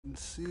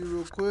Let's see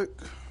real quick.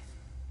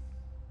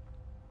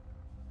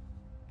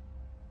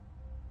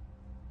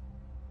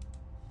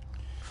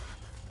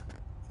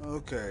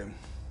 Okay.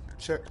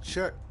 Check,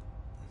 check.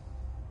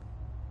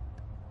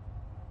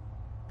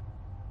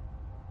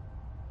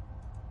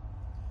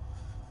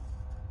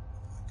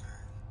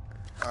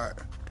 Okay. Alright.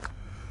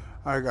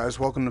 Alright guys,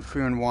 welcome to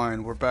Fear and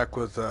Wine. We're back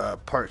with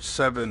part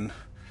 7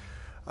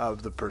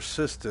 of the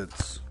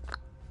Persistence.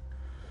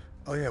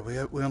 Oh yeah,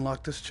 we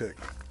unlocked this chick.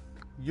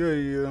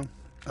 Yeah.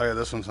 Oh yeah,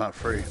 this one's not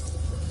free.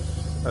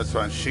 That's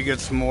fine. She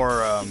gets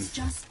more It's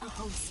just a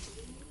host,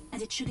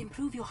 and it should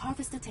improve your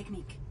harvester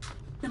technique.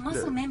 The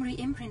muscle memory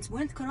imprints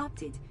weren't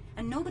corrupted,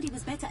 and nobody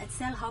was better at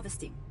cell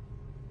harvesting.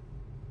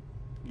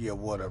 Yeah,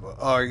 whatever.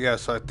 Oh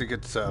yes, I think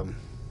it's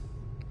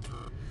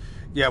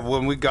yeah,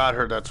 when we got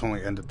her, that's when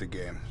we ended the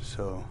game.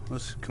 So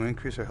can we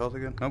increase our health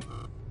again? Nope.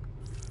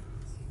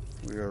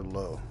 We are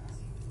low.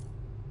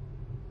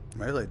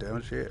 Melee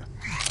damage, yeah.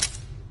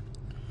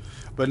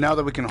 But now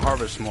that we can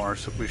harvest more,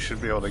 so we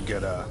should be able to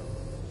get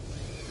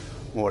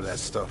more of that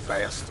stuff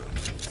faster.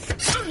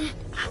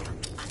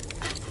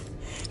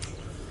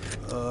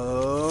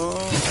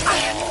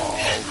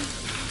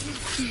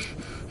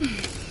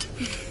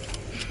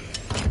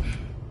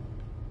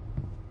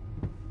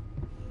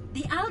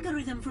 The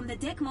algorithm from the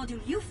deck module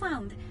you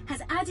found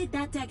has added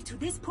that deck to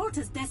this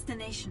porter's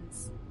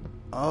destinations.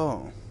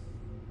 Oh.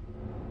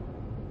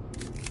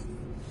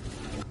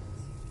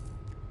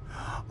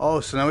 Oh,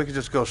 so now we can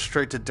just go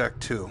straight to deck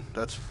 2.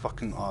 That's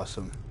fucking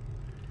awesome.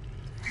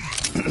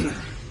 The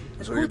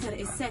porter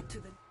is set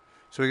to the...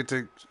 So we get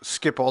to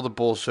skip all the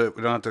bullshit.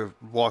 We don't have to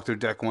walk through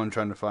deck 1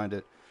 trying to find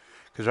it.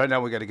 Because right now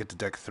we got to get to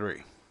deck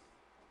 3.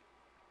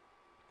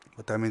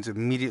 But that means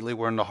immediately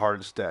we're in the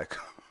hardest deck.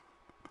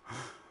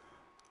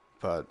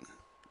 But,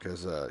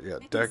 because, yeah,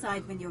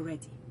 decide when you're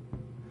ready.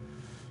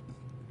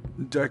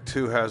 Deck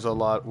 2 has a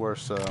lot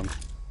worse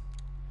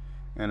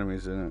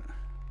enemies in it.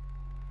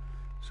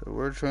 So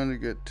we're trying to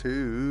get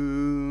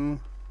to...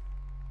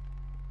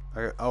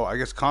 I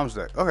guess comms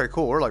deck. Okay,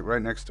 cool. We're like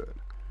right next to it.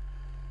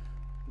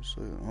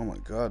 So, oh my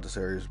god, this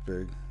area is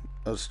big.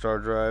 Oh, Star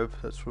Drive.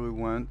 That's where we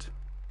went.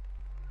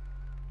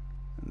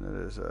 And that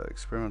is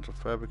experimental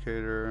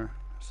fabricator.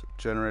 So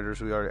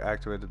generators. We already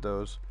activated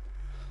those.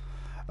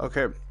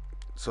 Okay,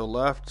 so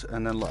left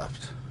and then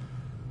left.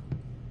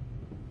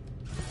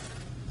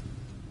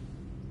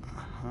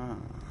 Uh-huh.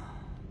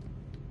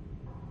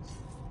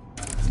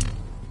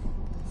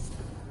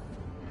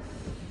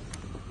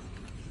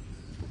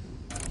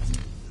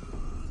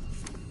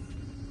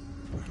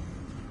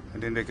 I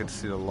think they could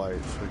see the light,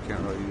 so we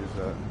can't really use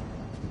that.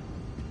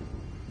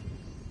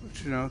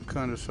 Which, you know,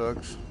 kind of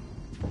sucks.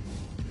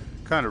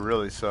 Kind of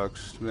really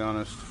sucks, to be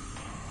honest.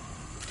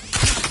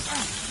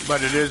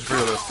 But it is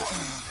realistic.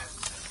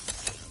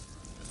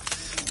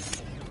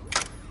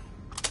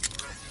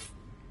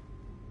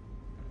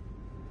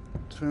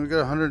 So we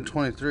got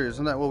 123.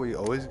 Isn't that what we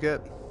always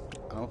get?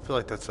 I don't feel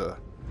like that's a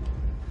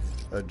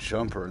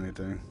jump or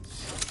anything.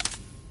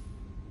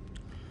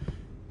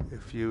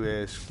 If you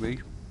ask me.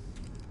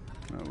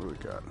 What do we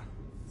got?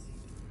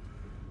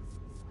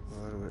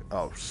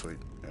 Oh, sweet.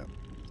 Yeah.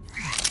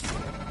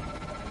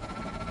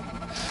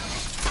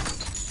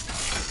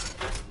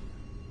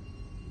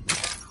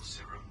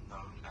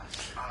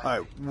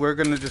 Alright, we're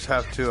gonna just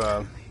have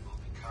to,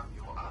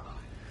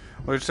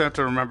 we just have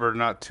to remember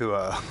not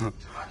to,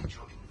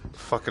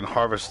 fucking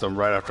harvest them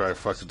right after I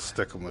fucking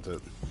stick them with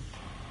it.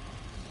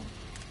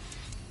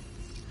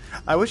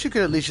 I wish you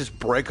could at least just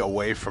break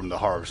away from the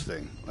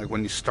harvesting. Like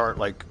when you start,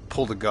 like,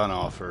 pull the gun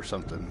off or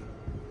something.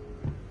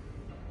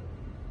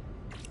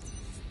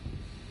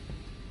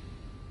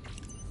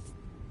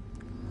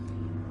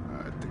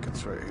 I think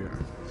it's right here.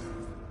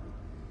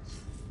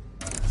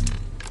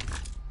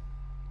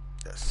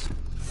 Yes.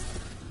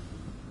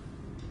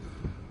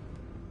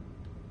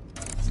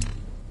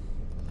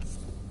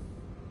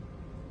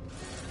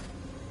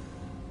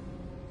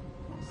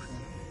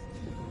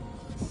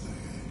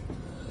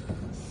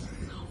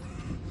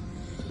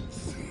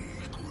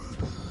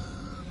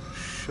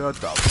 Shut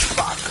the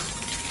fuck.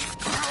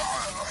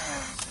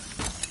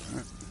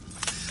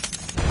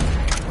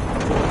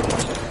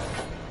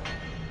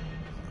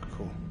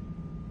 Cool.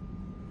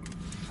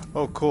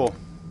 Oh, cool.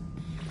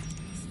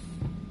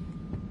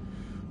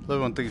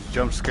 Everyone thinks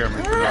jump scare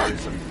me for no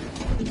reason.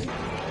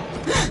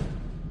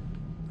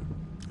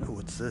 Oh,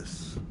 what's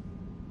this?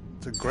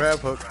 It's a grab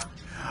hook.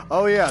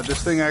 Oh yeah,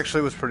 this thing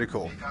actually was pretty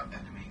cool.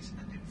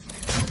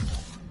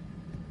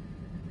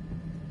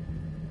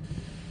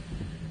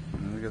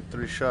 And we got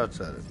 3 shots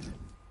at it.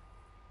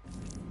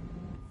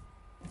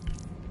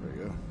 There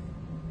you go.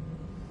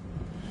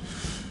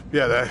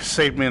 Yeah, that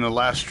saved me in the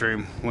last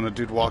stream when a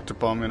dude walked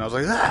up on me and I was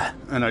like, ah!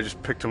 And I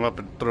just picked him up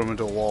and threw him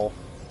into a wall.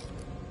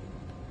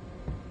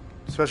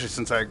 Especially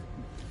since I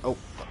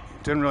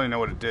didn't really know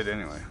what it did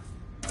anyway.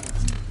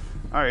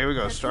 Alright, here we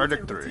go. Start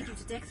deck 3. Take you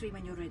to deck 3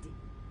 when you're ready.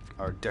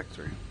 Or deck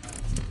 3.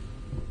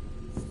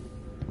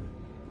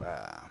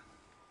 Wow.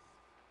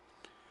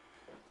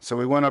 So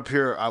we went up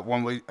here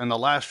when we in the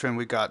last stream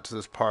we got to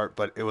this part,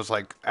 but it was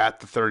like at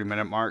the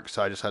 30-minute mark,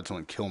 so I just had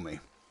someone kill me.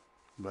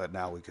 But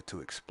now we get to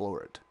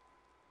explore it.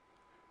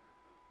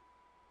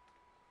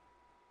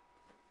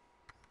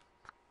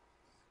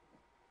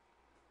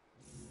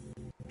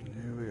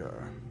 Here we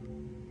are.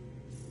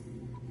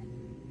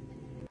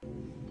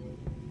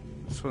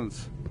 This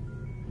one's...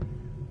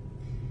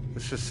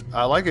 It's just...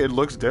 I like it. It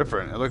looks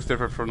different. It looks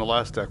different from the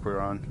last deck we were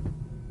on.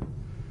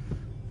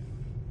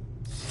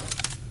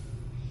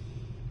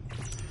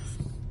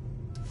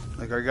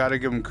 Like, I gotta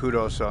give them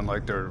kudos on,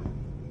 like, their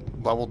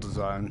level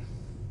design.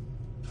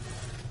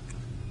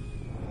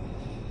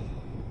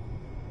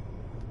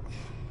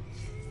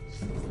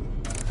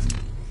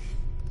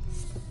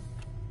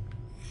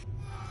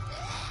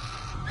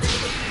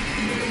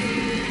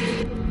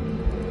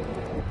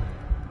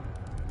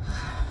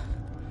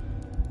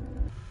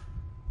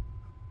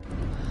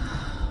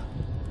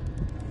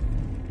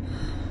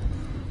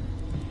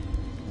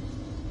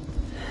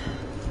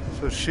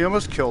 So she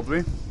almost killed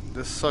me.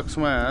 This sucks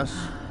my ass.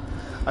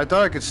 I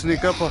thought I could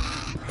sneak up.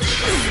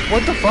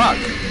 What the fuck?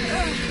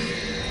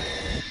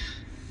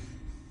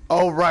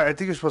 Oh, right. I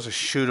think you're supposed to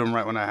shoot him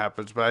right when that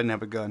happens, but I didn't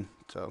have a gun,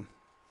 so.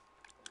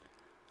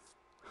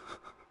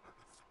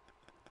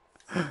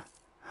 I'm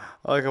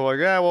like,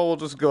 yeah, well, we'll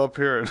just go up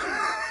here. And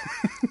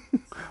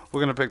we're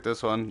going to pick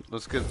this one.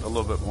 Let's get a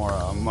little bit more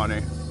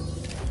money.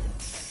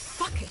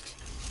 Fuck it.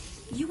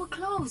 You were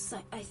close,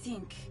 I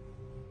think.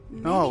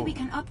 Maybe No. we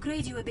can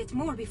upgrade you a bit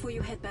more before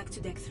you head back to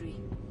deck 3.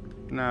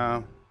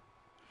 No.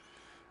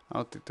 I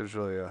don't think there's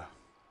really a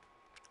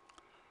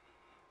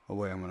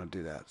way I'm going to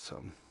do that,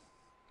 so.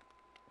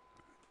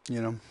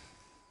 You know.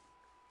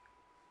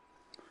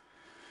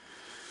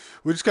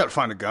 We just got to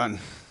find a gun.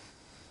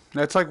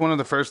 That's like one of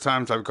the first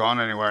times I've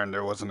gone anywhere and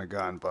there wasn't a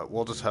gun, but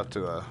we'll just have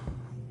to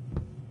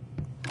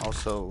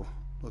also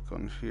look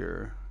on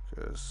here,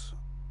 because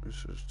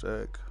this is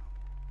deck.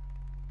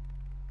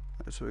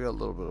 Right, so we got a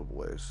little bit of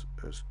ways.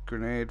 There's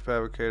grenade,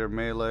 fabricator,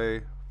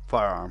 melee,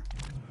 firearm.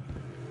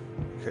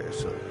 Okay,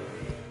 so.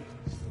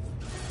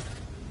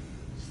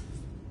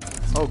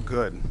 Oh,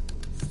 good.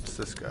 It's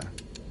this guy.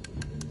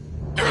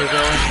 There we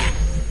go.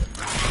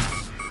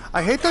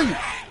 I hate that you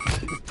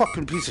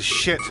fucking piece of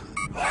shit.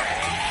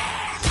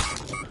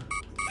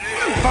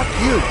 Fuck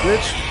you,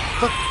 bitch.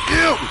 Fuck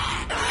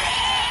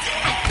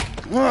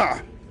you.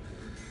 Ugh.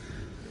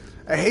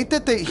 I hate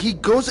that he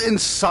goes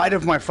inside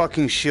of my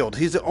fucking shield.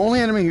 He's the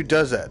only enemy who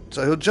does that.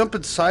 So he'll jump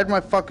inside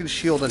my fucking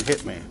shield and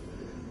hit me.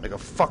 Like a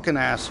fucking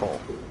asshole.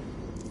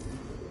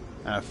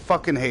 And I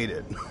fucking hate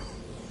it.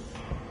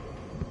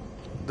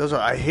 Those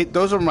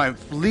are my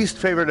least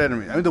favorite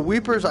enemies. I mean, the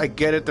Weepers, I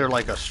get it, they're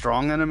like a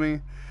strong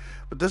enemy.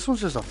 But this one's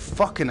just a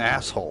fucking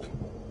asshole.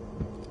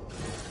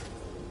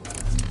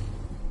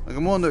 Like,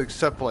 I'm willing to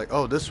accept, like,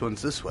 oh, this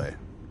one's this way.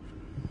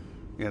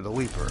 Yeah, the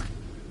Weeper.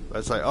 But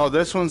it's like, oh,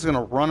 this one's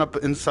gonna run up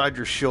inside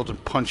your shield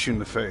and punch you in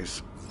the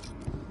face.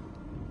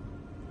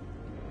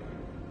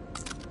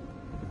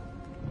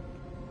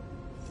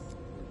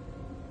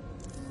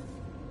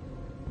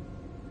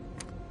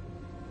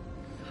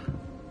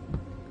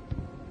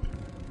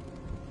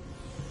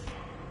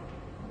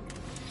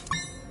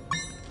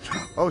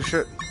 Oh,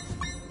 shit.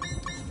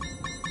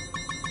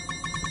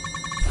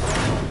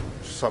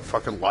 Just a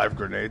fucking live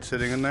grenade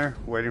sitting in there,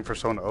 waiting for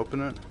someone to open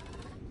it.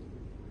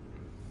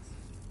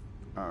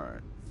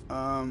 Alright.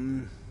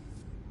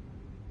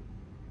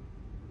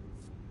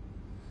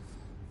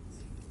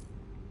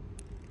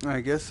 I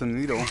guess the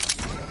needle.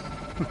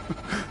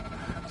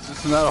 It's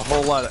just not a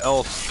whole lot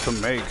else to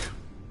make.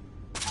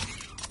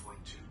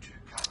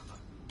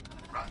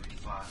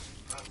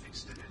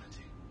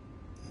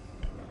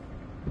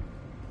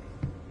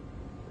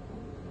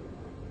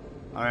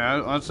 I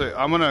mean, honestly,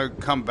 I'm gonna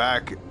come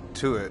back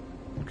to it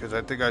because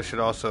I think I should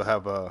also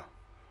have the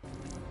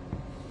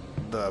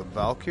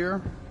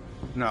Valkyr.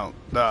 No,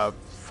 the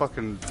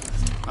fucking,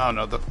 I don't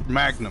know, the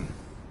Magnum,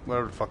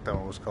 whatever the fuck that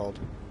one was called.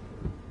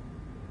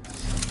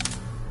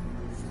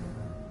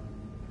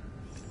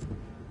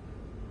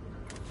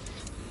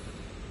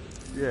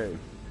 Yay!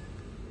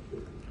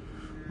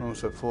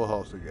 Almost at full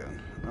health again.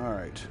 All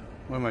right,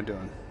 what am I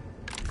doing?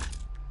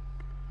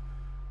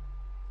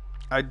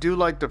 I do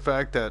like the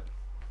fact that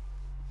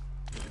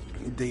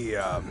the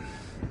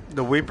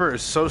Weeper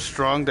is so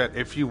strong that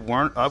if you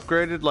weren't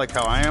upgraded like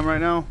how I am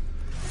right now,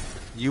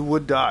 you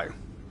would die.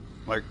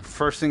 Like,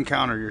 first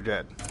encounter, you're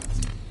dead.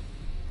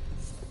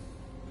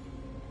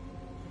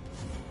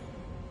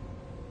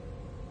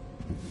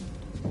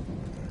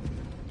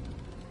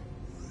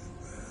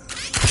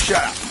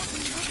 Shut up.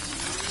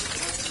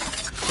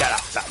 Shut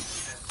up, son.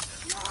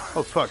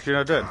 Oh, fuck, you're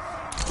not dead.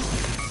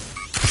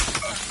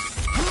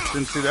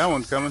 Didn't see that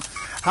one coming.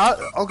 How?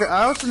 Okay,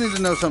 I also need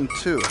to know something,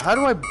 too. How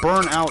do I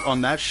burn out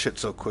on that shit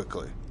so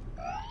quickly?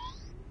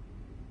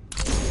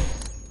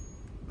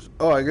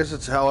 Oh, I guess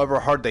it's however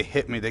hard they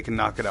hit me, they can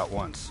knock it out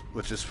once.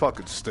 Which is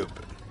fucking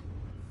stupid.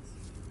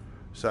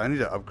 So I need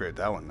to upgrade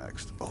that one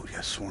next. Oh,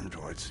 yes, swarm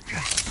droids.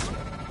 Yes.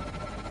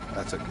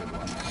 That's a good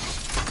one.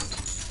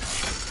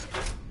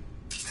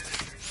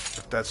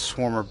 that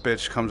swarmer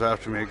bitch comes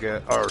after me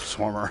again, or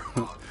swarmer,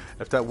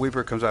 if that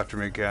Weeper comes after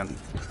me again,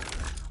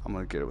 I'm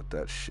gonna get it with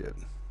that shit.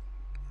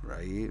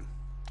 Right?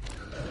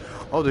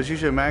 Oh, there's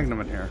usually a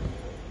Magnum in here.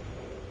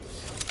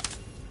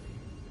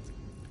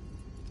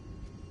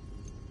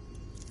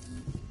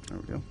 There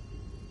we go.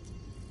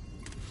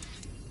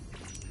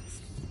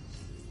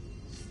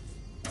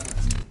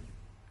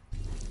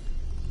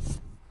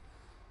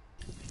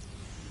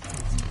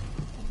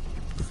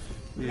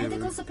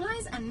 Medical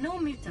supplies and no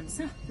mutants.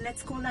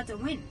 Let's call that a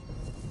win.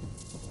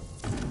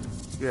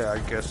 Yeah, I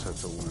guess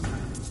that's a win.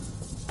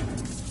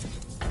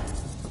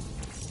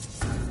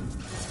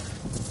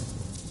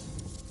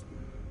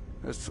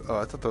 Oh,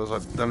 I thought that was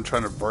like them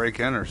trying to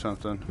break in or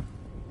something.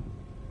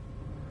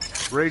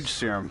 Rage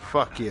serum,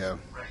 fuck yeah.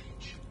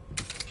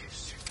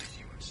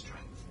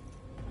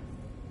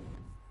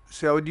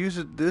 See, I would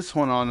use this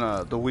one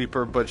on the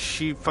Weeper, but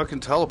she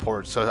fucking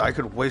teleports, so I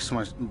could waste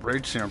my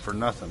rage serum for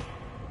nothing.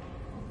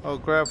 Oh,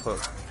 grab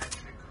hook.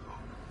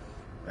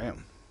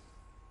 Bam.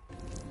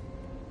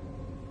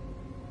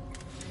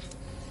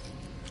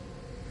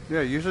 Yeah,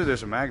 usually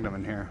there's a Magnum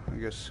in here. I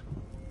guess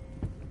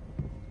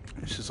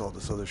it's just all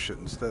this other shit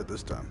instead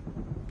this time.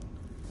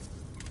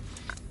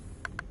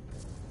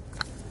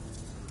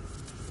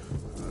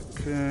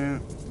 Okay,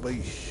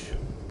 leash.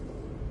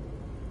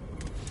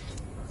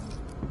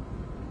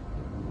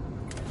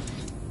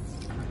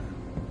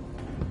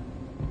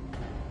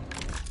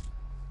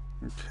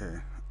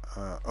 Okay.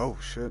 Oh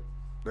shit.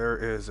 There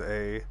is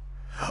a...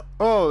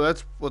 Oh,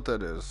 that's what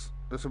that is.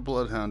 There's a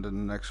Bloodhound in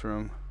the next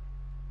room.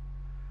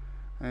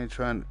 I ain't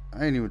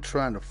even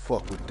trying to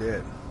fuck with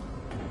dead.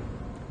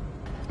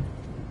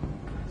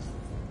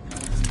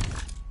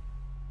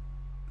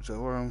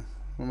 So where am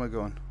I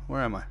going?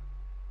 Where am I?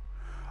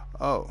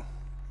 Oh.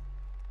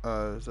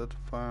 Is that the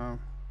firearm?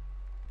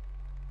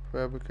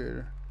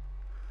 Fabricator?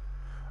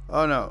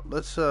 Oh no,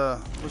 let's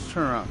turn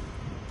around.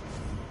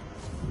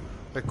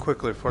 Like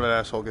quickly before that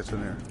asshole gets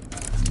in there.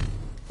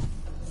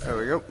 There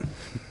we go.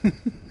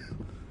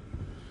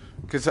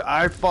 Because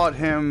I fought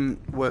him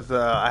with,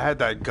 I had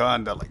that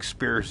gun that like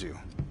spears you.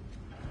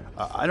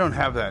 I don't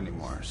have that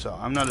anymore, so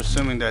I'm not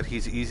assuming that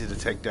he's easy to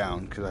take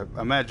down, because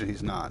I imagine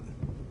he's not.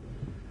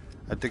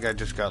 I think I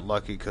just got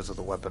lucky because of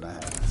the weapon I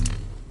had.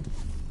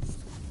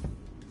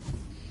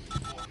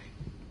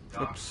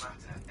 Oops.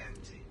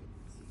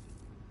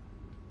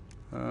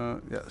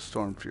 Yeah,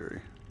 Storm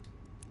Fury.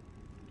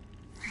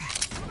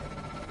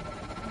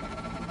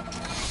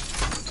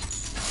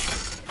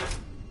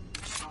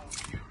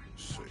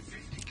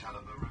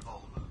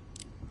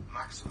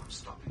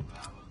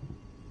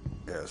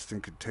 Yeah, this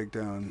thing could take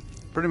down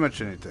pretty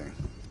much anything.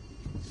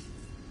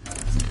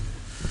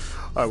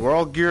 Alright, we're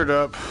all geared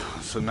up,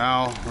 so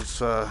now let's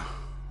go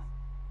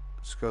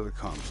to the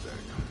comm stack.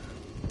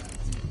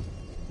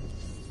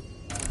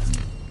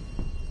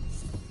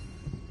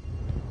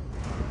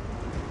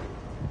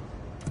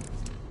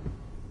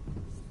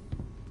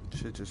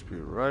 Should just be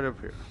right up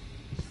here.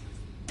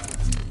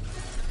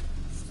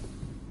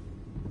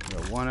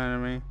 Got one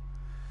enemy,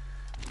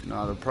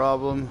 not a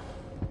problem.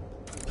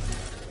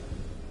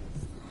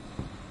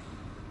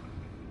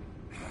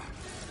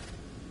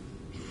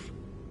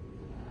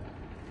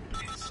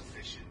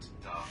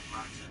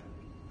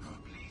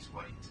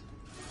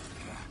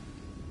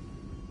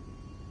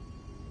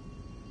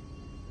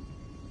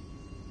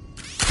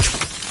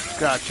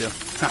 Gotcha.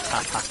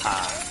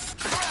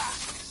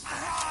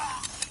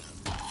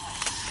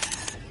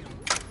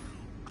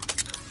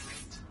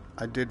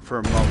 I did for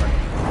a moment.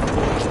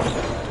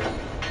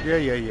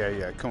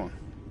 Yeah. Come on.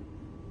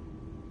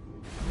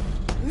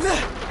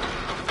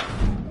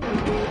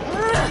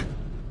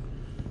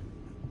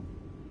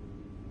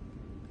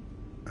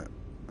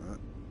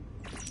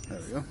 There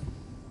we go.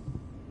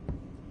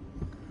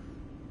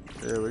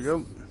 There we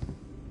go.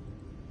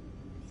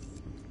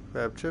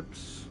 Fab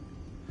chips.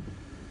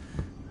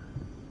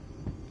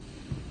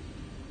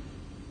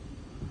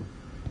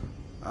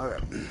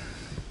 Okay.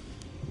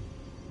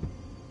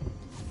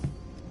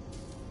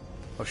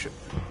 Oh shit.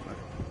 Okay.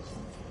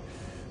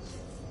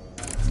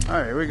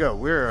 Alright, here we go.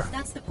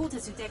 That's the portal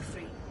to deck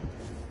 3.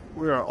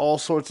 We are all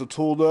sorts of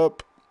tooled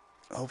up.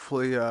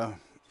 Hopefully,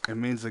 it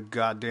means a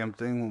goddamn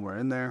thing when we're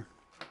in there.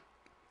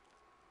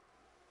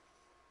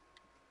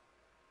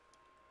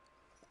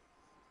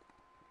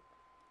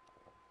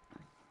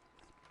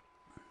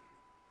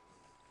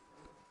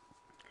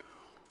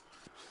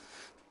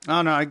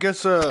 I don't know, I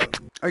guess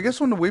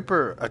when the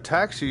Weeper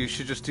attacks you, you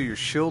should just do your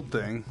shield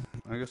thing.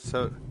 I guess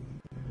that would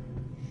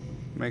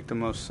make the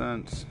most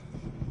sense.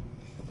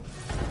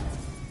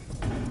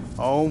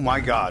 Oh my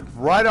god.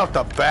 Right off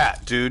the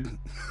bat, dude.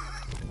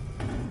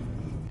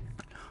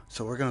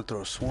 So we're gonna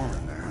throw a swarm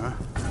in there, huh?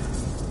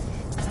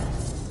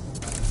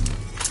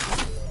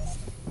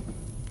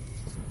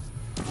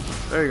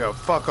 There you go.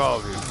 Fuck all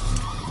of you.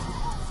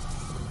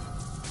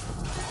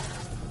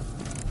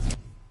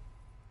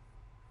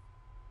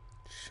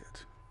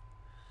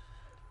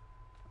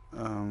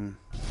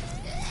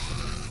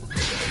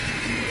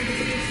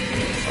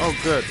 Oh,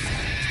 good.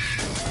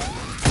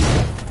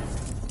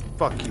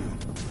 Fuck you.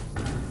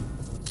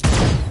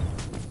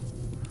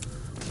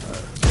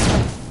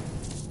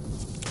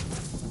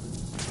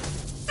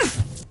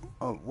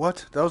 Oh,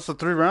 what? That was the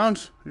 3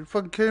 rounds? Are you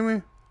fucking kidding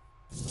me?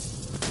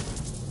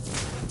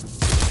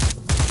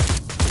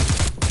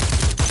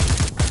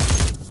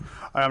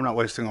 I'm not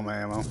wasting all my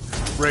ammo.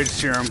 Rage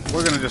Serum.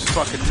 We're gonna just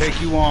fucking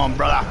take you on,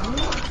 brother.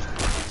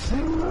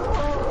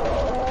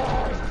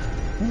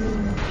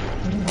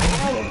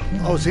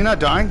 Oh, is he not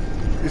dying?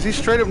 Is he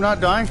straight up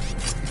not dying?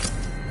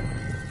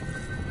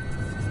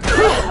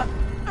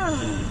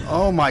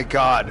 Oh my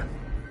god.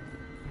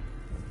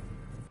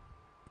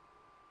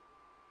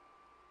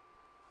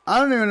 I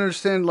don't even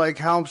understand, like,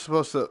 how I'm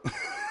supposed to...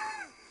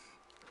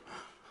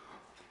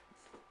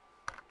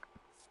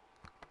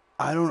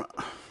 I don't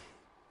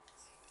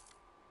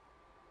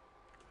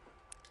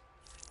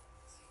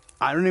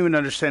even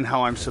understand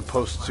how I'm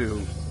supposed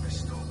to...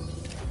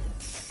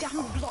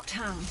 Damn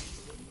Bloodhound.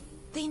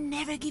 They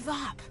never give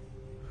up.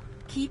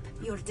 Keep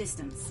your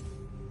distance.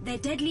 They're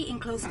deadly in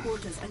close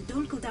quarters and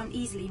don't go down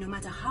easily no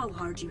matter how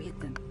hard you hit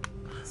them.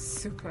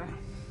 Super.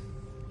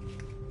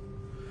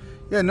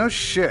 Yeah, no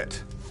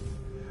shit.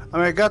 I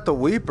mean, I got the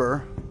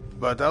Weeper,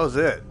 but that was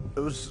it.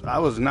 I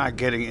was not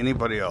getting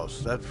anybody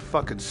else. That's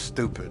fucking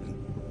stupid.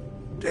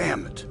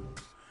 Damn it.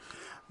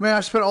 Man,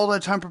 I spent all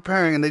that time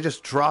preparing and they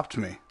just dropped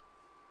me.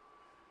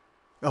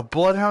 A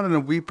Bloodhound and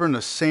a Weeper in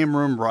the same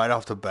room right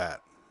off the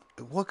bat.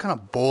 What kind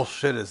of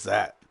bullshit is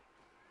that?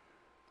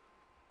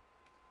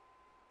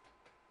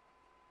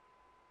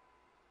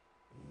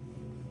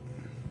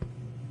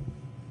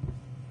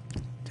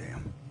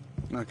 Damn.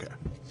 Okay.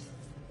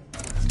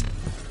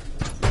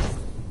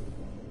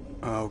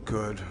 Oh,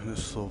 good.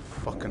 This little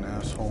fucking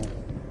asshole.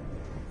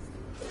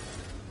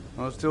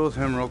 Well, let's deal with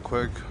him real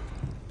quick.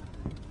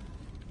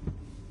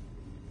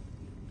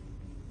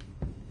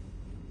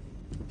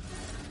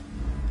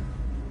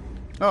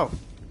 Oh.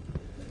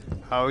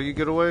 How you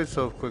get away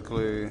so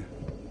quickly?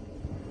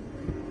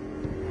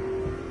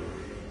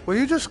 Will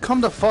you just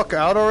come the fuck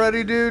out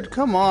already, dude?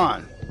 Come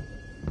on.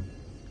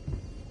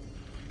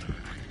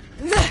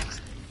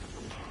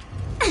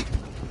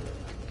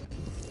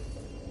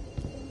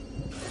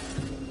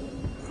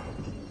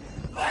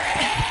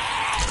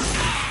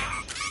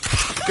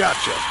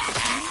 Gotcha,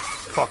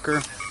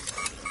 fucker.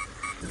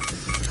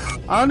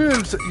 I don't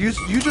even.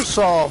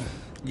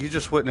 You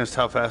just witnessed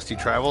how fast he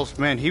travels.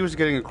 Man, he was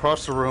getting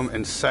across the room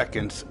in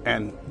seconds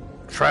and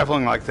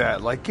traveling like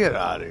that. Like, get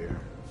out of here.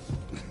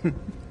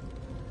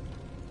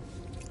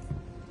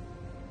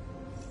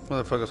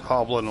 Motherfucker's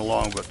hobbling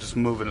along, but just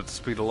moving at the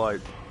speed of light.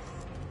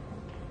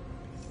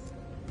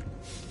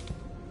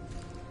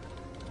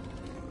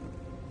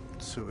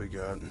 Let's see what we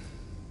got.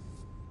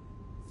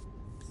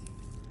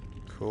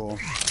 Cool.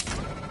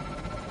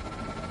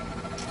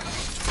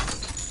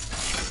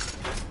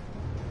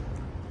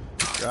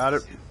 Got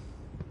it.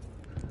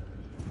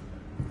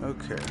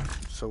 Okay,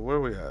 so where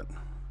are we at?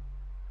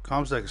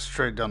 Comms deck is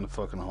straight down the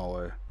fucking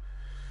hallway.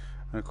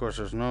 And of course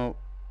there's no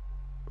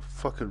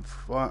fucking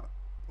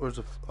where's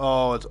the...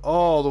 Oh, it's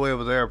all the way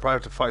over there. Probably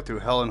have to fight through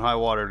hell and high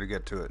water to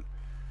get to it.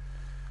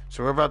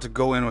 So we're about to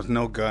go in with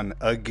no gun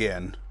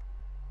again.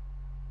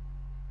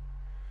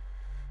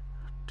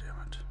 Damn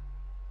it.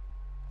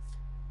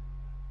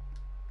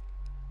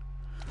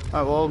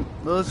 Alright, well,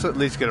 let's at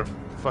least get a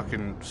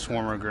fucking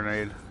swarmer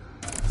grenade.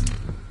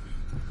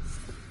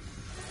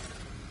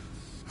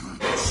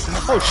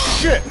 Oh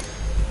shit!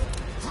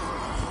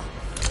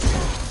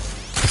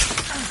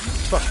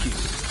 Fuck you.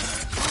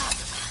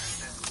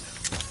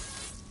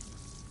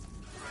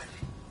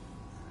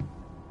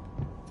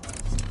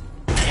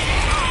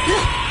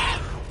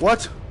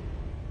 What?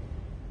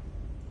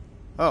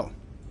 Oh.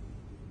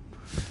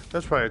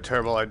 That's probably a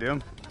terrible idea.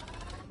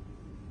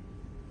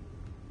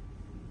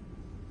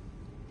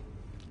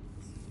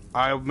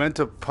 I meant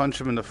to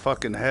punch him in the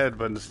fucking head,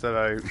 but instead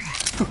I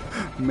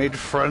made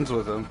friends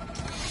with him.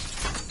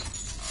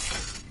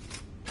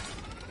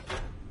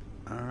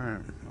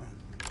 Alright.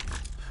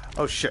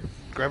 Oh shit.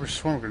 Grab your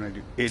swarm grenade,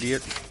 you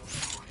idiot.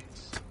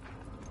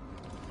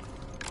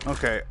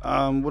 Okay,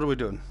 what are we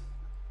doing?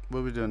 What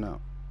are we doing now?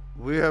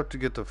 We have to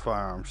get the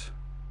firearms.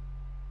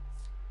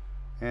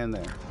 And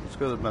there. Let's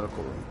go to the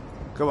medical room.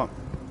 Come on.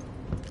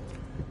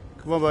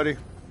 Come on, buddy.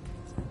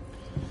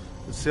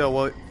 Let's see how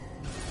well...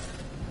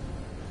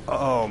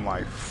 Oh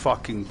my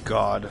fucking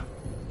god.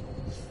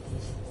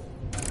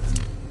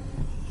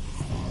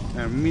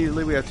 And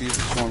immediately we have to use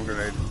the swarm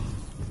grenade.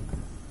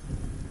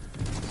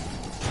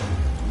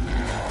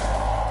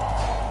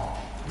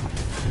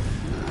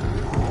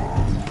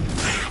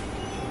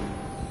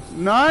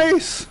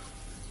 Nice!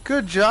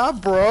 Good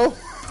job, bro.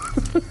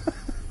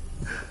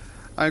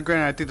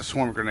 Granted, I think the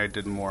swarm grenade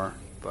did more,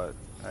 but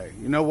hey,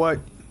 you know what?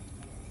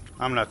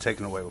 I'm not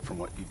taking away from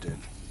what you did.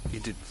 You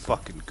did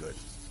fucking good.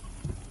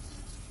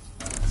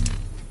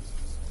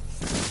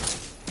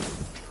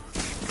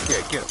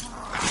 Yeah, get him.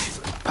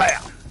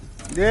 Pow!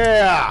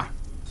 Yeah!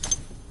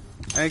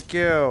 Thank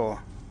you.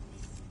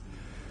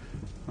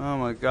 Oh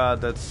my god,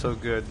 that's so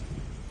good.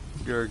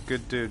 You're a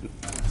good dude.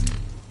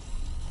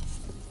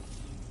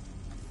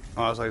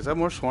 Oh, I was like, is that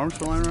more swarms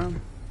flying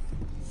around?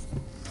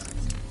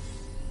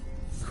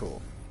 Cool.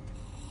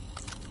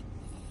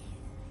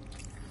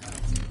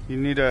 You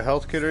need a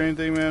health kit or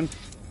anything, man?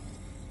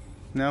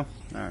 No?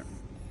 Alright.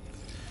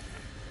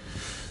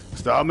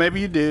 So maybe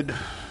you did.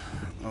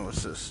 Oh,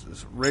 what's this?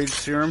 This rage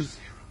serum?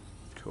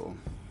 Cool.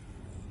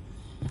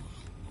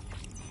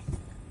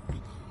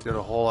 Did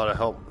a whole lot of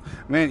help.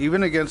 Man,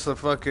 even against the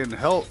fucking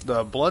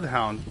the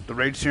Bloodhound, the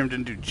rage serum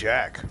didn't do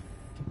jack.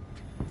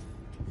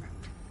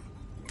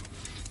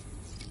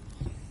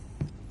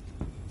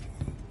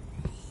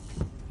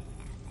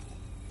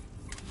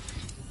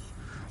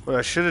 What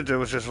I should have done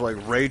was just like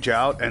rage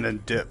out and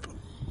then dip.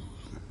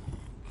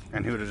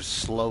 And he would have just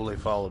slowly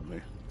followed me.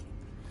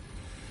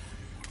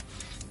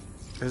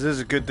 This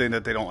is a good thing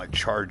that they don't like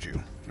charge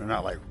you. They're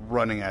not like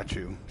running at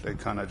you. They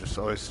kind of just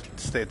always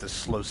stay at this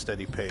slow,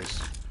 steady pace.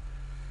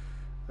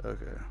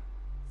 Okay.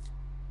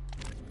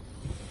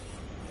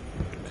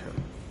 Okay.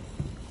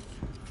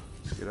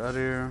 Let's get out of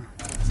here.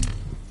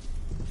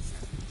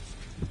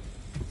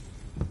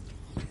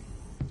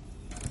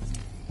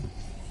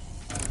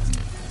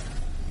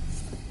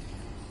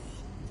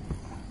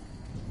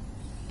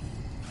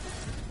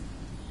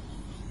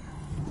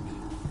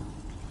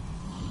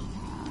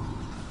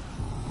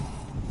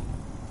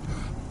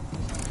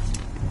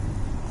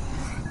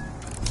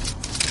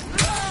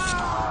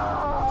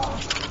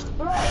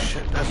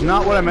 That's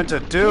not what I meant to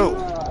do.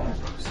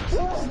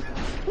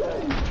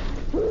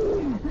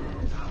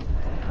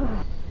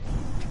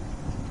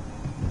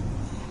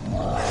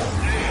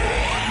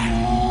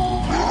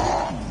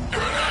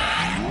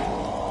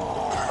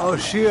 Oh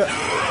shit.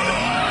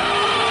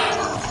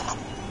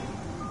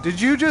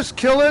 Did you just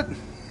kill it?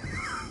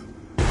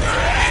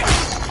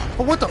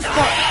 Oh, what the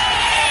fuck?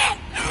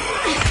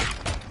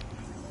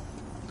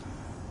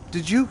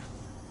 Did you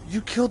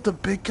killed the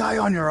big guy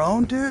on your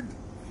own, dude?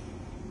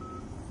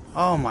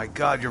 Oh my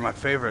god, you're my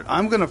favorite.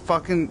 I'm gonna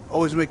fucking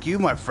always make you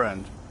my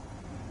friend.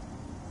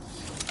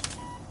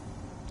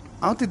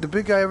 I don't think the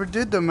big guy ever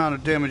did the amount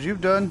of damage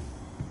you've done.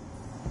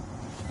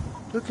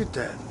 Look at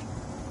that.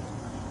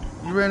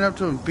 You ran up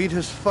to him and beat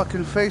his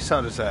fucking face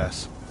out his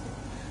ass.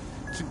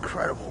 It's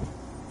incredible.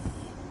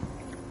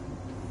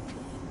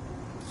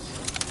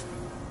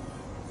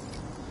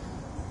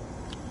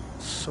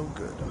 So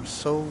good. I'm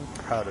so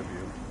proud of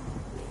you.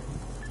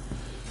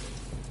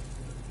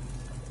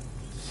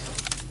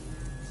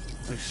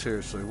 Like,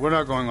 seriously, we're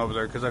not going over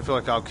there because I feel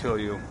like I'll kill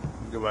you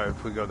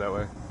if we go that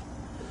way.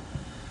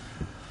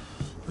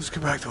 Let's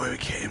go back the way we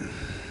came.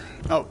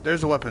 Oh,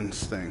 there's a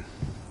weapons thing.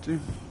 See?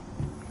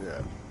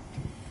 Yeah.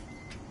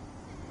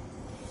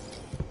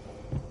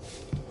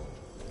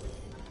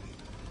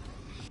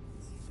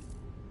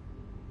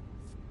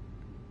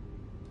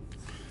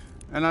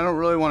 And I don't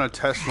really want to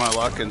test my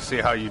luck and see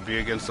how you'd be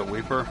against a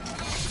Weeper.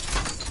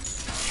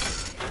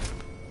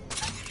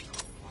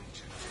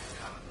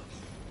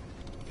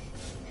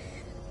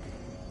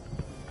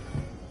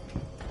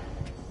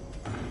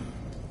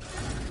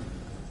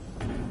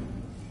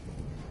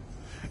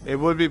 It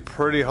would be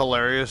pretty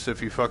hilarious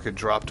if you fucking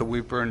dropped a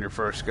Weeper in your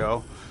first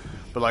go.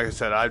 But like I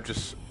said, I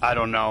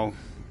don't know.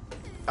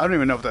 I don't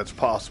even know if that's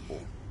possible.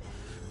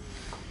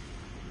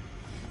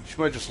 She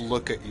might just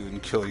look at you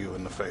and kill you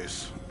in the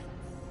face.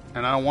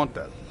 And I don't want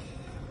that.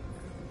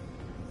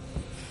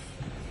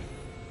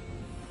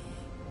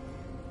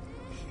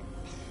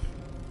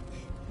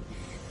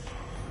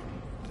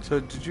 So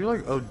did you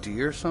like OD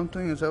or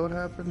something? Is that what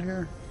happened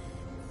here?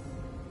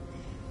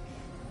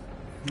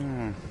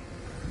 You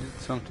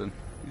did something.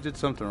 You did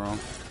something wrong.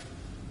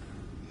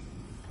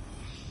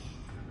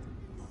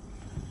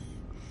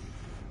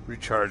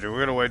 Recharger.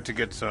 We're gonna wait to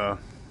get some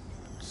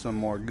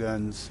more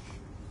guns.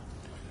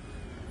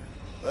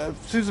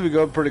 Seems to be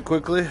going pretty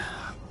quickly.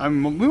 We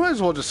might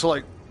as well just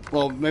select.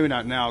 Well, maybe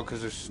not now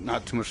because there's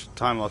not too much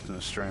time left in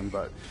the stream.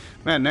 But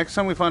man, next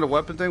time we find a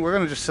weapon thing, we're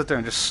gonna just sit there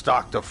and just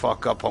stock the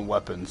fuck up on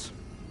weapons,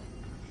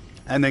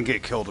 and then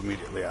get killed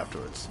immediately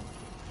afterwards.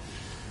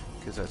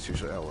 Because that's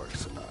usually how it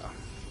works.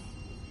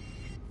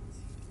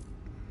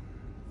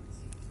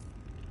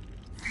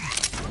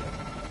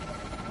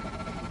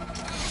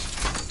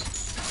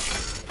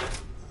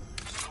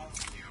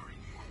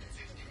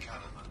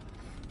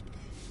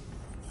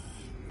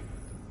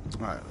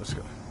 Alright, let's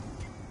go.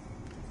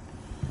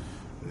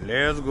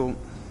 Let's go.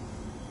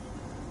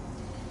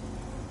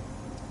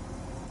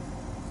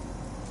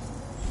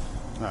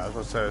 I was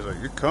about to say, I was like,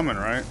 you're coming,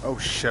 right? Oh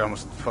shit, I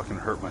almost fucking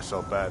hurt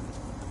myself bad.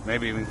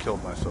 Maybe even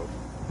killed myself.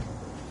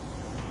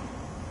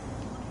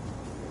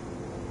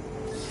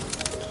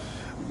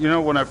 You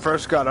know, when I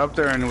first got up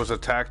there and was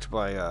attacked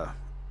by,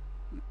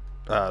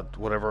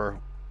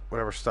 whatever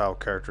style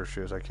character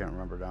she is, I can't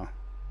remember now.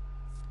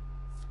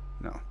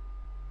 No.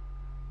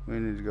 We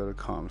need to go to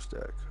comms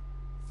deck.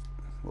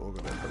 We'll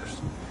go there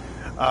first.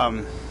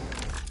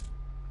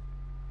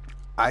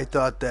 I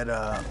thought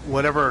that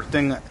whatever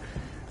thing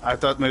I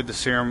thought maybe the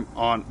serum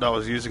on that I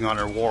was using on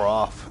her wore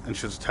off, and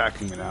she was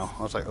attacking me now.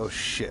 I was like, oh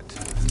shit.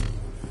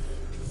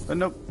 But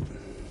nope.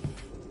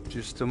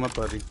 She's still my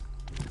buddy.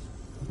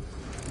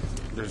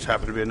 There just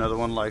happened to be another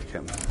one like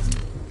him.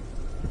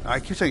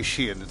 I keep saying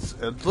she, and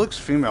it looks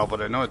female,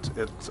 but I know it's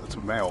a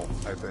male,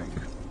 I think.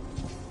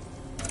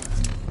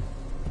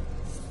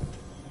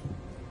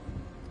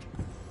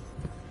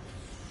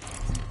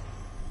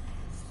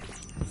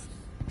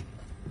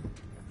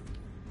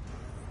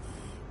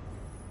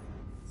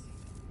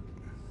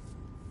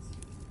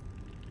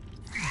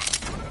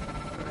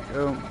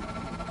 go.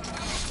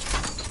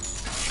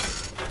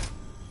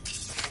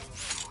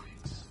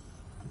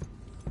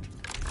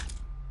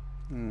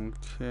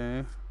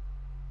 Okay.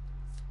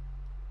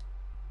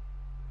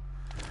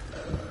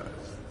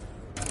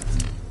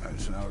 Alright,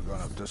 so now we're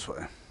going up this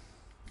way.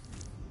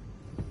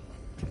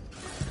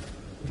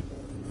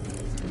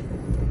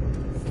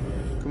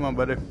 Come on,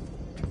 buddy.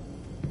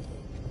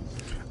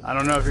 I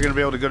don't know if you're going to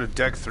be able to go to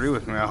deck 3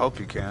 with me. I hope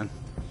you can.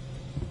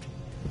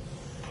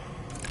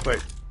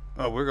 Wait.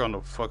 Oh, we're going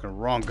the fucking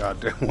wrong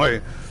goddamn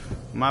way.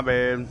 My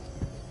bad.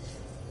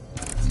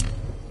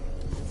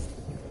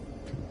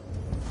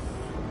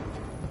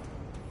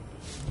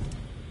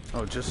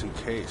 Oh, just in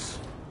case.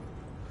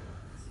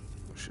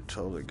 We should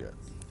totally get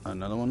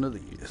another one of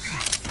these.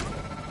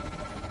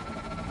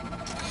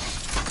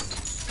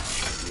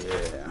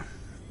 Yeah.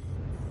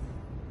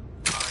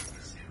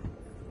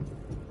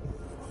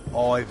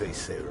 IV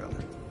serum.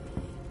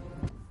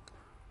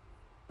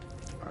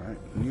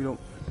 Alright, needle.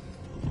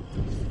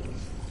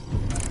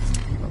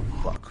 Oh,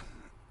 fuck.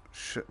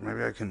 Shit,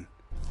 maybe I can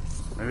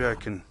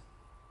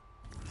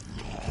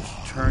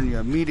just turn you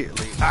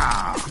immediately.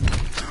 Ah!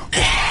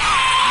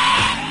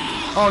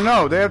 Oh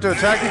no, they have to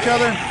attack each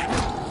other?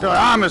 They're like,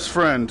 I'm his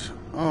friend.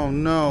 Oh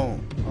no.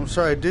 I'm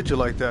sorry I did you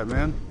like that,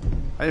 man.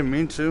 I didn't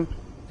mean to.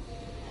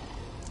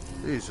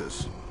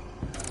 Jesus.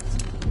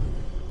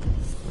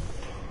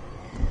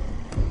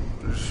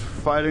 They're just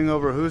fighting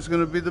over who's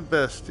gonna be the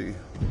bestie.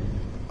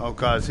 Oh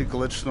god, is he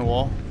glitched in the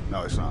wall?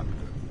 No, he's not.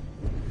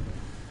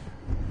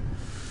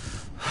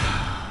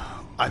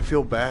 I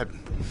feel bad.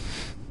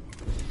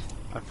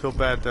 I feel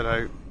bad that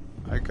I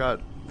got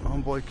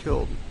homeboy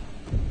killed.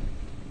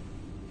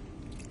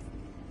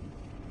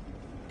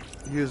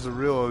 He is the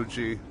real OG.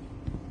 You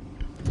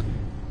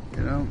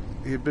know,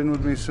 he had been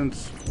with me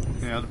since,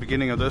 you know, the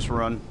beginning of this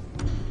run.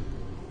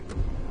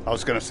 I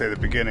was gonna say the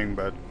beginning,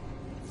 but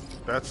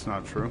that's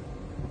not true.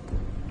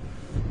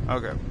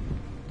 Okay.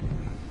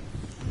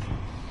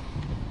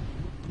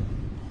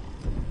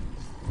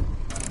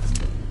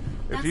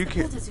 If you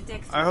can't,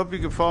 I hope you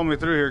can follow me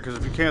through here, because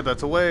if you can't,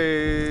 that's a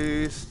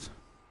waste.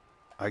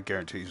 I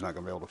guarantee he's not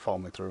gonna be able to follow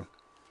me through.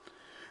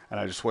 And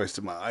I just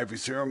wasted my IV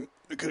serum.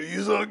 I could have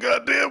used it on a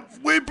goddamn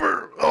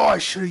Weeper. Oh, I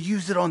should have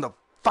used it on the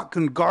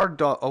fucking guard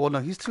dog. Oh, well, no,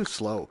 he's too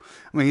slow.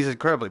 I mean, he's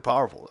incredibly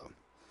powerful, though.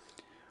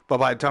 But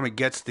by the time he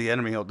gets to the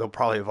enemy, they'll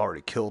probably have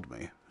already killed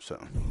me, so.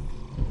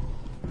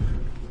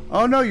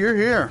 Oh, no, you're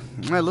here.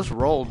 Hey, let's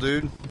roll,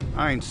 dude.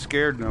 I ain't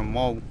scared no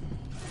more.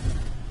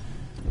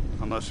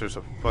 Unless there's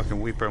a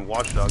fucking Weeper and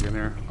Watchdog in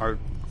here. Or,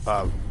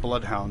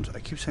 Bloodhounds. I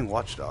keep saying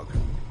Watchdog.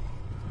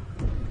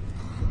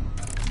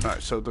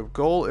 Alright, so the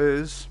goal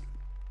is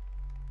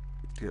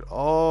get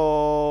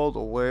all the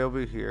way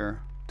over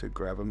here to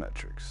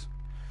gravimetrics.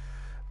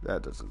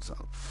 That doesn't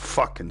sound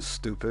fucking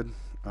stupid.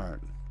 Alright,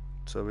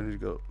 so we need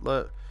to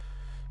go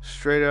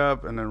straight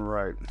up and then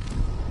right.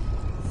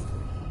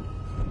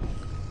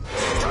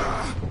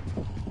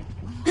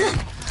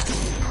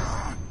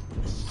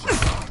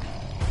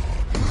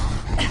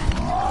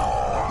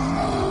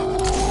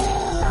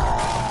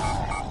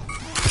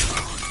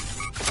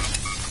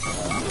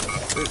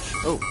 Bitch.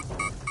 Oh.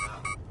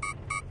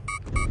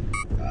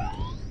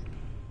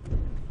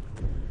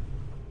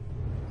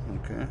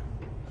 Okay.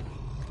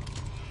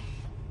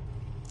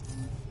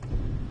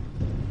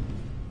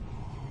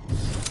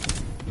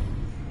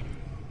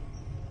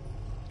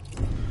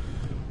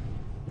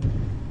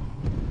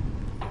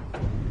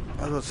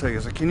 I was about to say,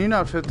 is like, can you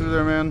not fit through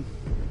there, man?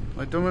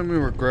 Like, don't make me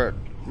regret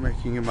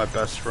making you my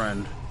best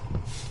friend.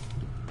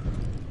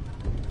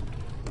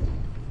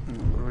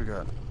 What do we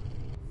got?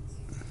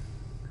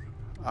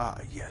 Ah,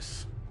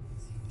 yes.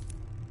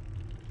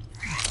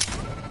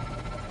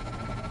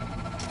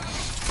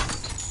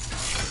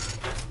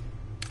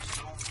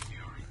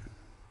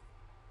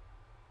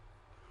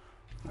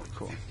 Oh,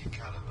 cool.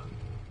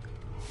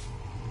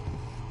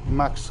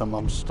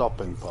 Maximum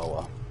stopping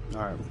power.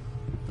 Alright.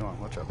 Come on,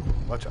 watch out.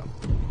 Watch out.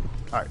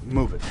 Alright,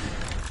 move it.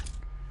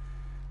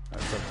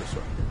 That's up this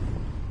way.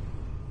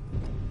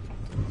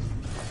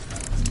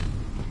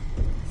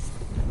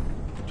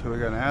 So we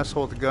got an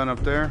asshole with a gun up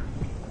there.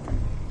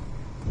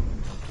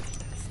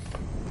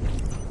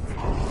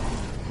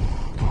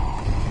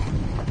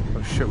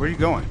 Oh shit, where are you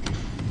going?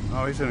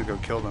 Oh, he's gonna go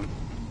kill them.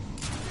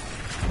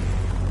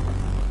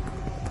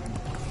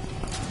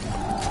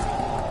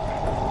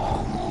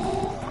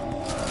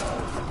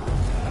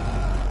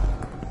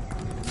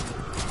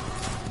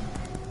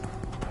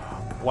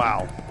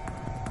 Wow.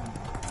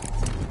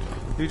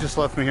 He just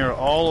left me here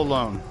all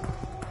alone.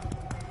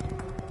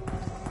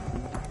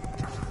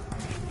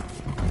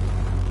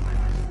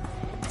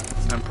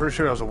 I'm pretty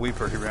sure that was a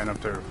Weeper he ran up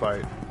there to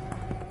fight.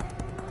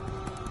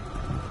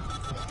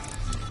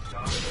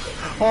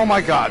 Oh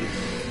my god.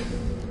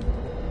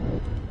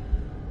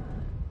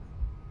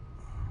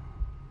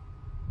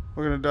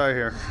 We're gonna die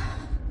here.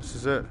 This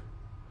is it.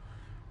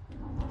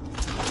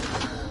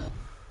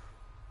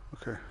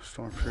 Okay,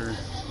 Storm Fury.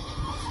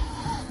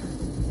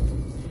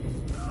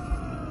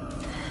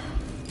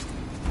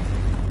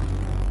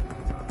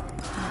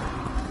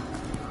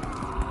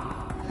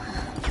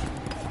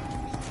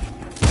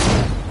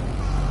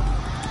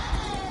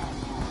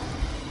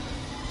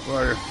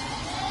 Where are you?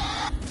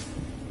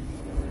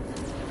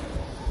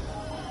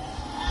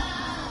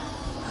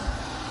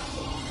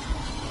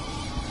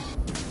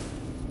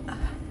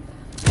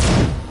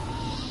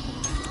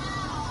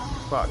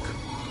 Fuck.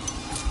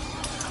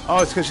 Oh,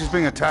 it's because she's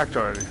being attacked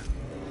already.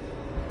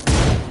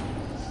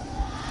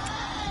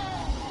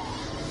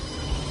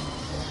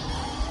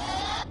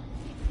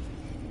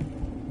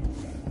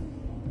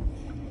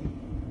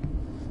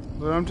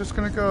 But I'm just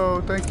gonna go,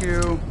 thank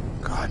you.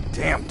 God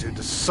damn, dude,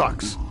 this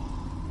sucks.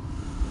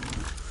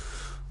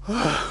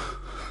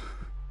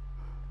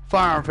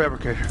 Firearm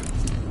fabricator.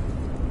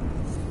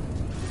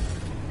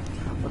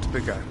 What's a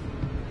big guy?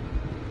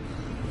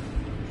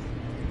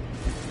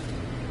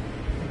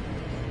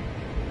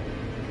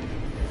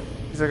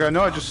 He's like, I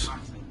know I just...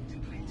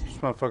 This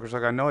motherfucker's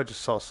like, I know I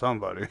just saw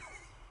somebody.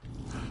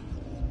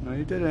 No,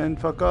 you didn't.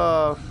 Fuck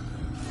off.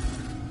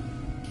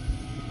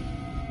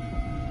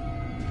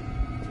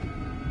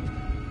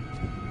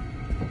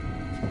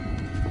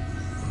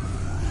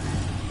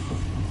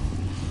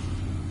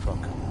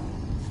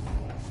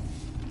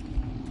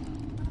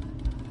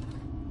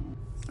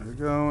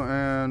 Go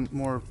and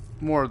more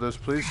of this,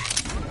 please.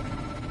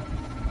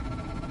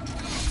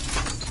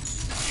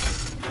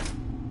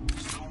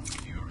 Storm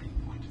Fury,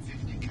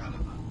 .50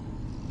 caliber.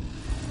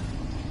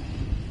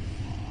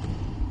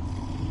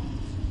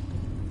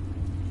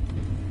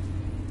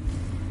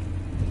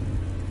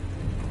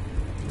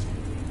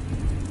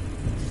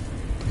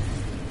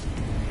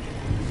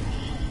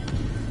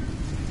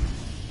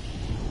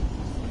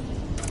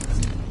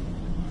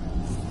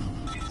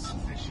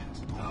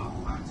 Insufficient dark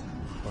matter.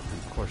 Fucking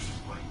of course.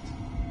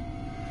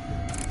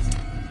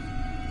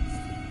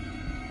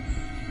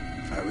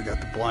 Alright, we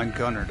got the blind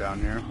gunner down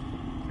here.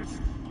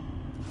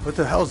 What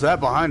the hell's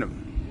that behind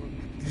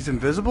him? He's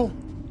invisible?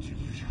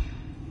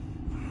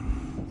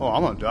 Oh,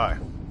 I'm gonna die.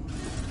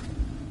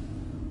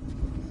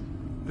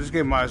 This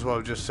game might as well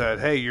have just said,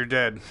 hey, you're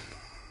dead.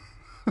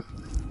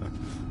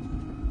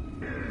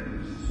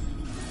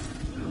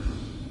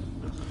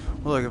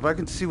 Well, look, if I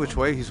can see which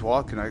way he's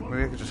walking,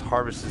 maybe I could just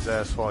harvest his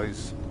ass while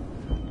he's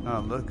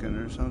not looking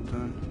or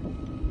something.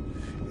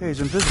 Hey,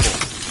 he's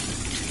invisible.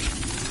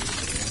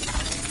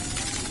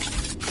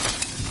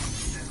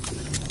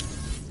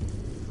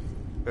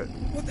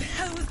 What the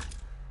hell was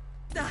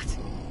that?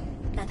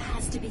 That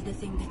has to be the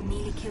thing that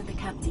nearly killed the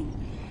captain.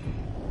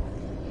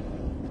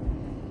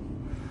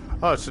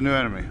 Oh, it's a new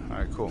enemy.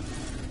 Alright, cool.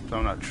 So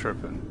I'm not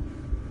tripping.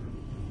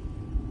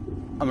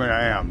 I mean,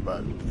 I am,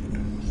 but...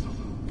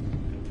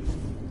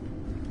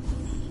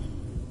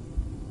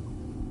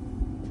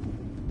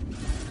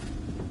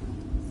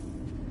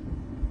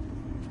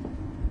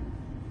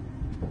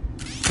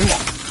 Come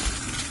on.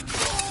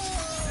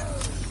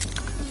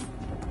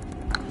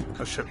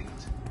 Oh, shit.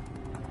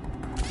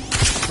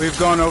 We've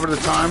gone over the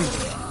time,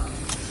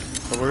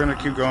 but we're gonna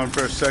keep going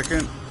for a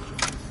second.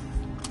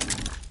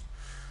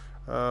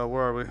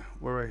 Where are we?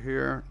 We're right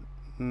here.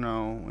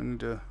 No, we need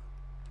to.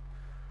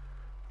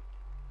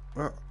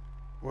 Where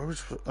we?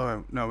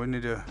 Oh no, we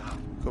need to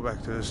go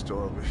back to this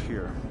door over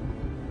here.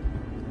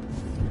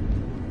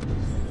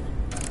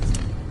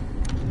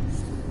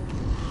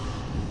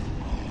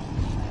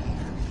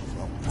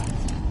 Oh,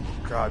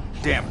 God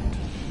damn it!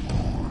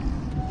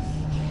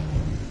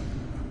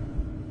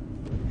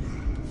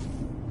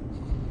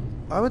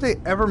 Why would they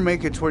ever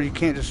make it to where you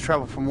can't just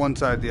travel from one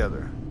side to the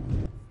other?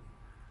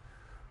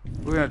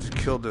 We're gonna have to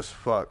kill this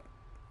fuck.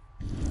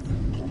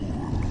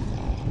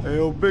 Hey,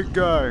 old big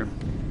guy.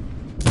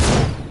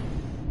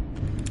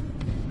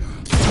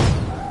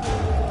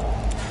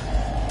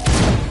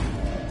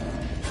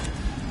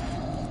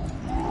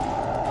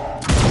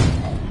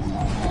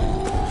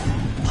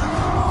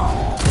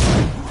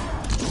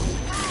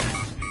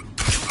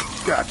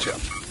 Gotcha.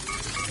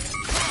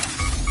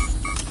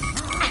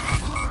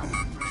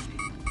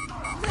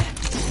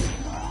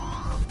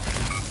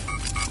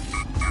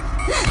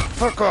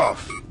 Fuck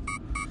off.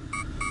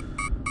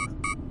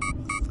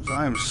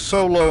 I am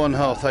so low on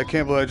health. I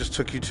can't believe I just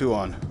took you two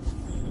on.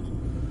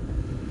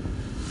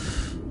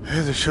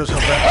 Hey, this shows how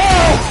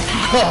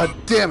bad. Oh! God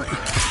damn it.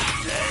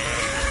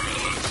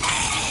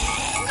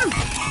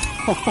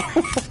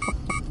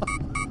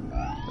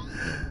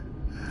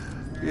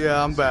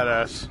 Yeah, I'm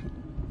badass.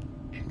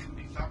 It can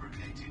be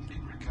fabricated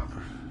in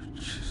recovery.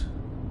 Jeez.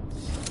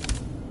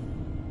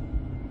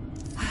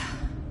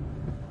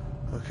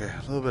 Okay,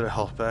 a little bit of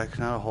health back,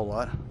 not a whole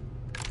lot.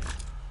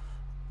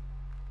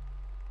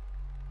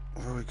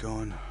 Where are we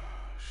going?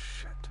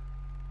 Shit.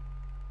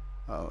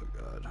 Oh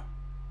god.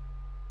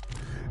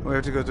 We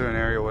have to go through an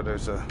area where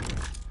there's a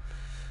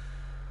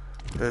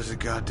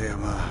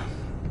goddamn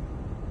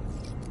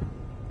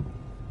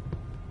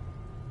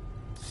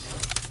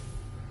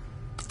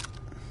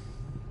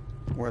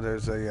where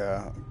there's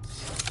a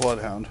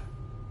bloodhound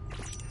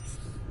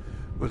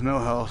with no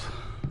health.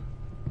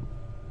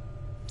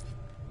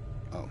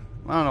 Oh,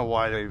 I don't know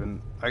why they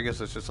even. I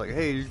guess it's just like,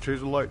 hey, you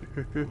choose a light.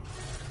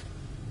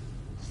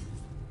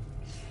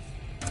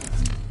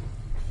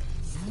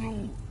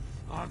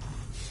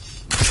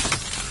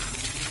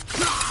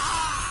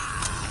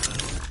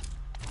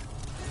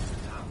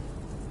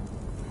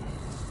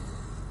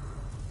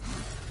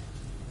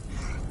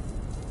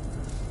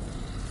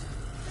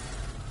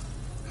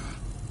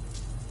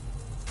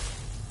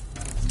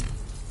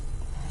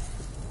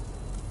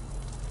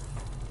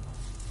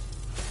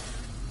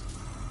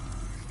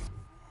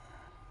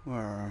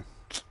 Where?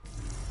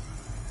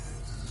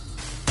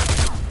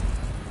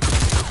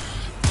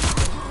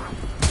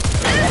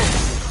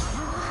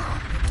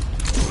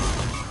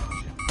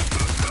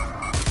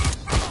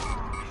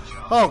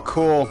 Oh,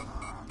 cool.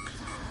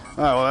 Alright,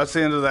 well, that's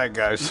the end of that,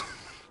 guys.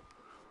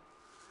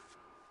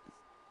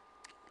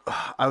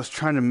 I was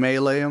trying to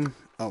melee him.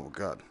 Oh,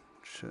 God.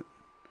 Shit.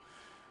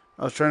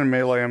 I was trying to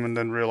melee him and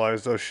then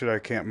realized, oh, shit, I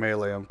can't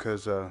melee him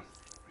because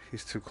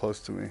he's too close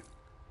to me.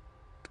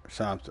 Or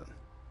something.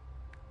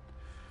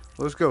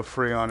 Let's go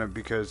free on it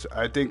because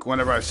I think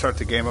whenever I start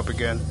the game up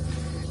again,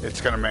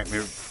 it's going to make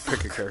me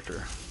pick a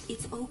character.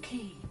 It's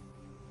okay.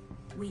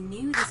 We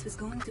knew this was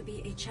going to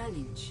be a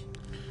challenge.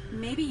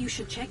 Maybe you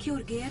should check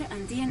your gear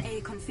and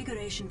DNA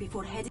configuration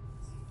before heading...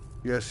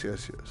 Yes,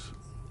 yes, yes.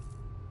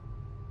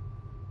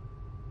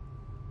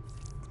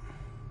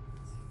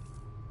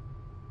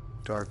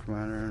 Dark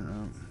matter,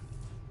 no.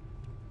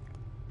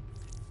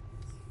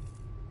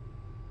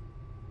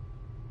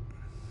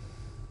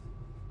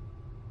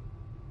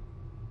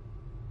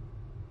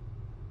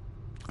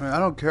 I mean, I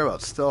don't care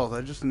about stealth.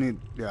 I just need,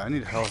 I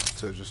need health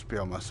to just be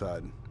on my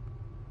side.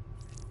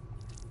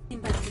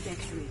 Back to deck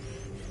 3.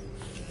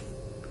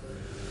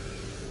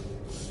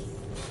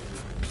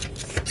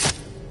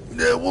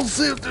 Yeah, we'll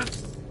see if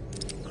there's...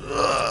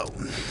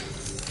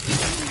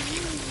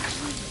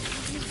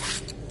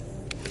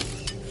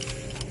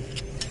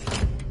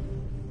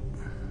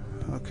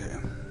 Okay.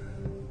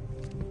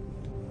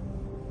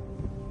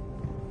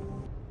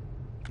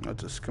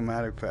 That's a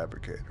schematic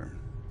fabricator.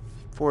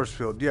 Force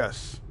field,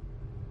 yes.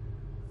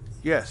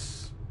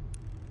 Yes.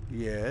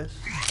 Yes.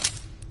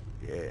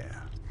 Yeah.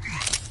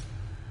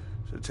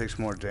 So it takes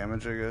more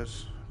damage, I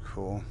guess.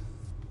 Cool.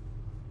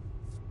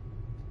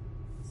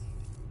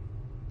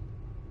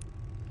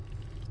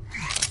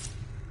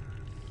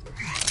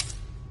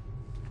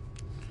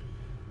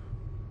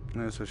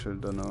 I guess I should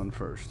have done that one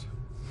first.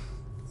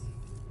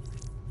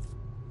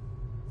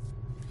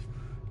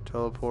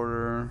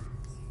 Teleporter.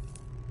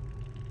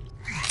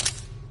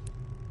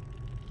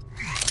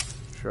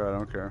 Sure, I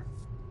don't care.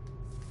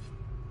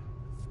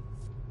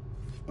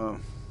 Oh.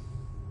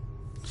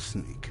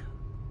 Sneak.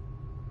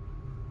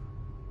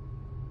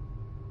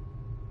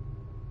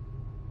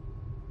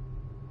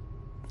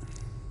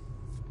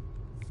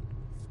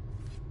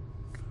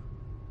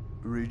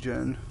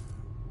 Regen.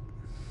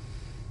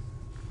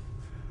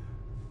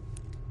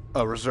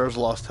 Oh, reserves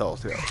lost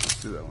health. Yeah,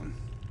 let's do that one.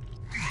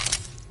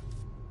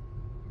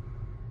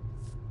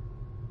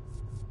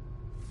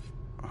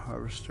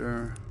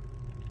 Harvester.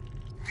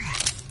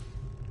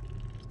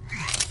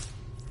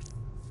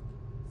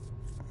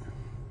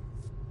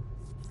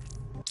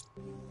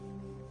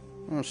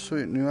 Oh,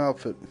 sweet. New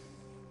outfit.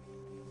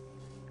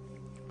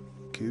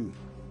 Cute.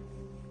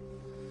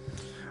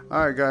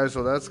 Alright, guys.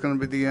 Well, that's going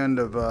to be the end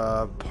of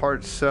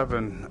part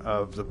 7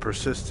 of the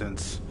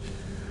Persistence.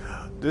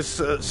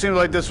 This seemed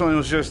like this one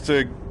was just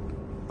I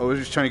was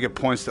just trying to get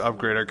points to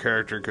upgrade our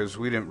character because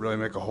we didn't really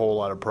make a whole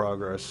lot of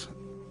progress.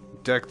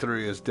 Deck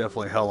 3 is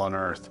definitely hell on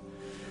earth.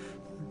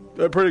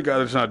 I'm pretty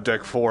glad it's not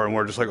Deck 4 and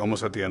we're just like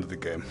almost at the end of the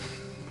game.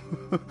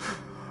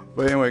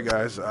 But anyway,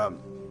 guys,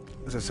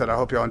 as I said, I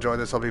hope y'all enjoyed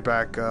this. I'll be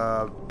back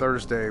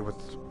Thursday with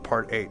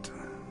part 8.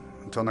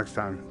 Until next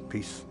time,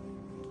 peace.